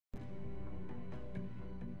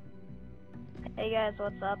Hey guys,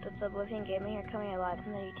 what's up? It's Oblivion Gaming here, coming live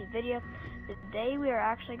from the YouTube video. Today we are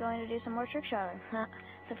actually going to do some more trick shotting.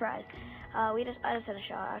 Surprise. I just hit a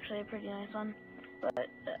shot, actually a pretty nice one. But,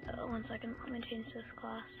 1 second, let me change this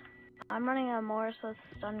class. I'm running a Morris with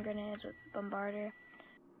stun grenades with Bombardier.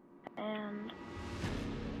 And...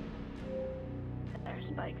 there's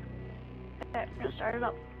Spike. Okay, we're gonna start it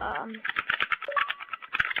up.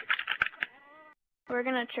 We're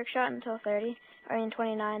gonna trick shot until 30,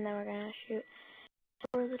 29, then we're gonna shoot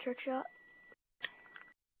for the trick shot.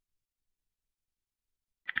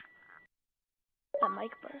 That mic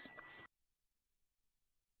buzz.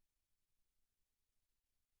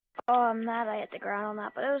 Oh, I'm mad I hit the ground on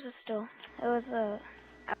that, but it was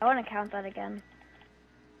I want to count that again.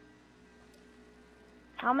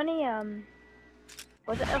 How many,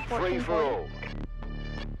 was it a 14? Free for all.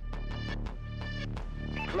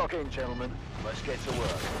 Clock in, gentlemen. Let's get to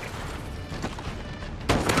work.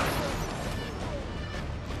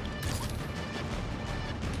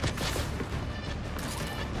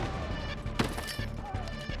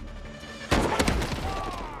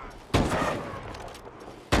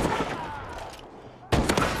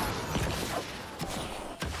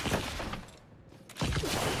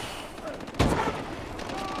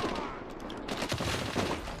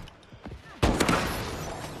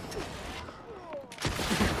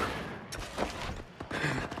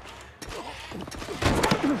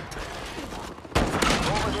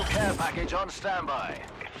 Package on standby.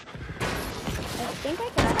 I think I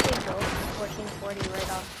can actually go 1440 right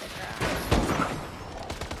off the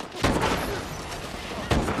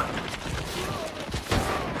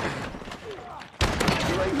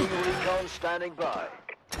UAV recon standing by.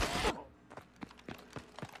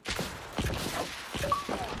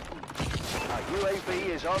 Our UAV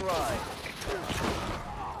is online.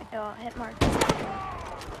 Oh, hit mark.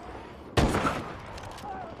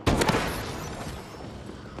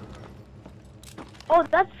 Oh,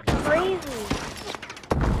 that's crazy.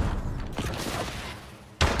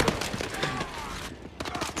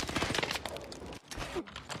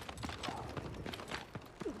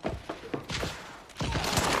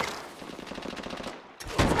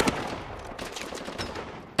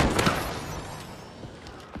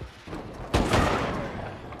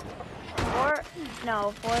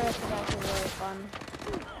 No, 4 is actually really fun.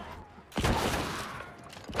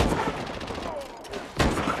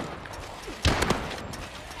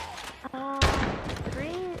 3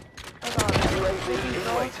 is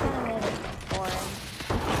alright. 3 is boring.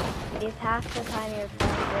 It's half the time you're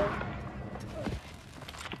playing.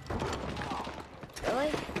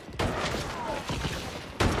 Really?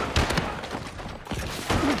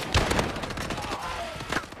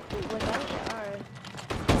 Without showers.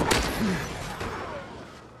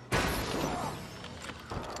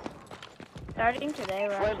 Starting today,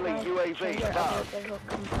 we're actually going to change our upload schedule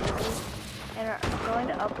completely, and we're going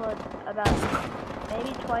to upload about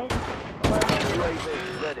maybe twice, or maybe,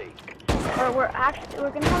 or we're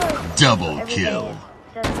going to have a double every kill.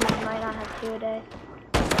 Day. We might not have 2 a day.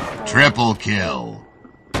 Triple kill.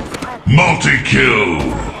 Multi-kill.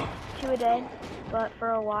 2 a day, but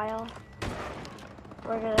for a while,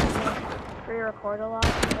 we're going to pre-record a lot, so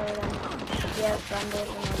then we have Sundays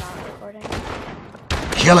when we're not recording.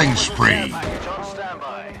 Killing spree. Package on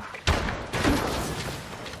standby.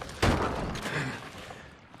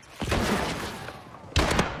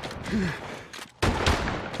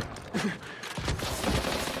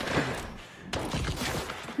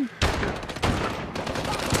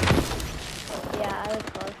 Yeah, I was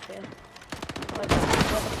close to. With a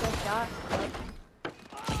quick shot.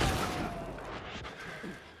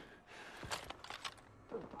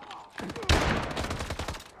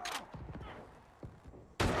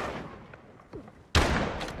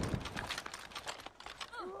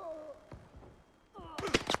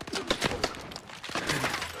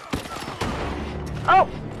 Oh!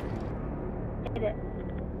 Hit it.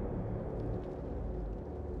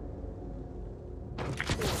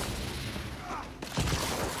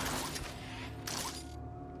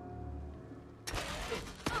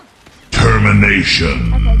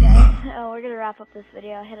 Termination. Okay guys, we're gonna wrap up this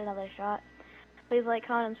video. I hit another shot. Please like,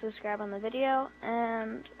 comment, and subscribe on the video,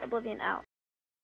 and Oblivion out.